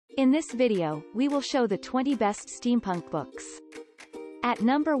In this video, we will show the 20 best steampunk books. At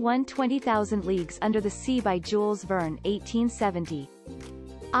number 1, 20,000 Leagues Under the Sea by Jules Verne, 1870.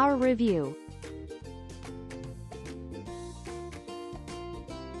 Our review.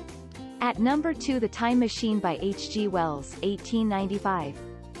 At number 2, The Time Machine by H.G. Wells, 1895.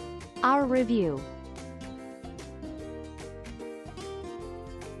 Our review.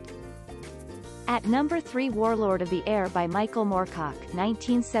 At number 3, Warlord of the Air by Michael Moorcock,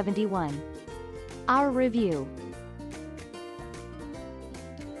 1971. Our review.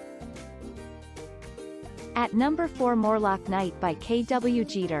 At number 4, Morlock Night by K.W.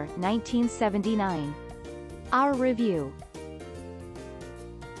 Jeter, 1979. Our review.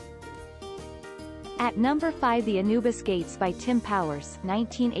 At number 5, The Anubis Gates by Tim Powers,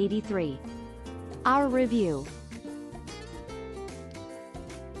 1983. Our review.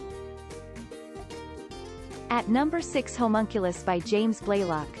 At number 6, Homunculus by James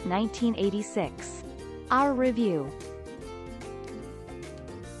Blaylock, 1986. Our review.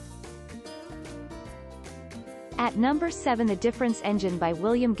 At number 7, The Difference Engine by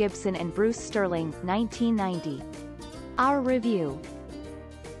William Gibson and Bruce Sterling, 1990. Our review.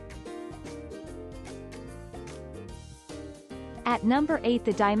 At number 8,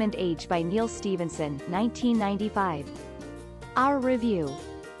 The Diamond Age by Neal Stephenson, 1995. Our review.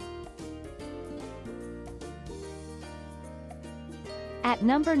 At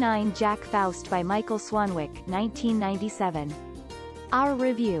number 9, Jack Faust by Michael Swanwick, 1997. Our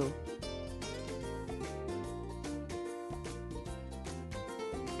review.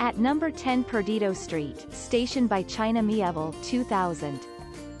 At number 10, Perdido Street Station by China Miéville, 2000.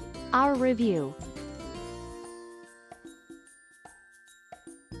 Our review.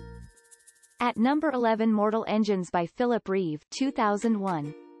 At number 11, Mortal Engines by Philip Reeve,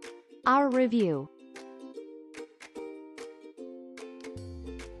 2001. Our review.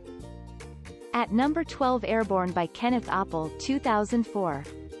 At number 12, Airborn by Kenneth Oppel, 2004.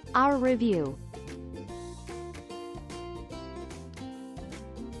 Our review.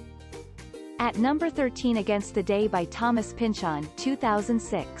 At number 13, Against the Day by Thomas Pynchon,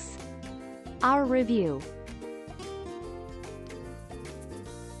 2006. Our review.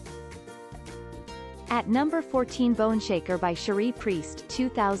 At number 14, Boneshaker by Cherie Priest,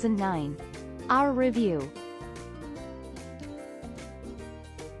 2009. Our review.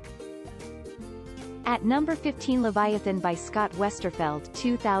 At number 15, Leviathan by Scott Westerfeld,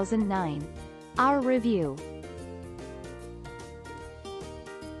 2009. Our review.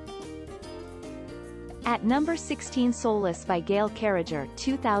 At number 16, Soulless by Gail Carriger,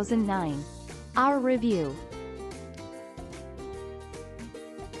 2009. Our review.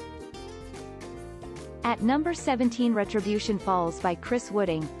 At number 17, Retribution Falls by Chris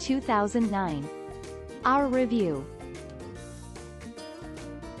Wooding, 2009. Our review.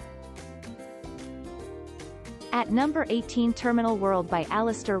 At number 18, Terminal World by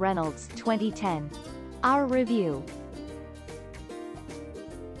Alistair Reynolds, 2010. Our review.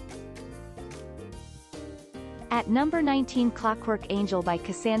 At number 19, Clockwork Angel by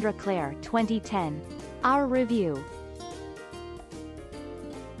Cassandra Clare, 2010. Our review.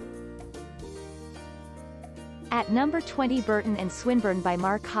 At number 20, Burton and Swinburne by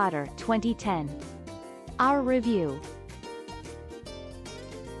Mark Hodder, 2010. Our review.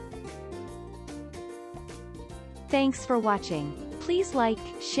 Thanks for watching. Please like,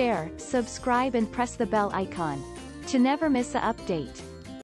 share, subscribe and press the bell icon to never miss an update.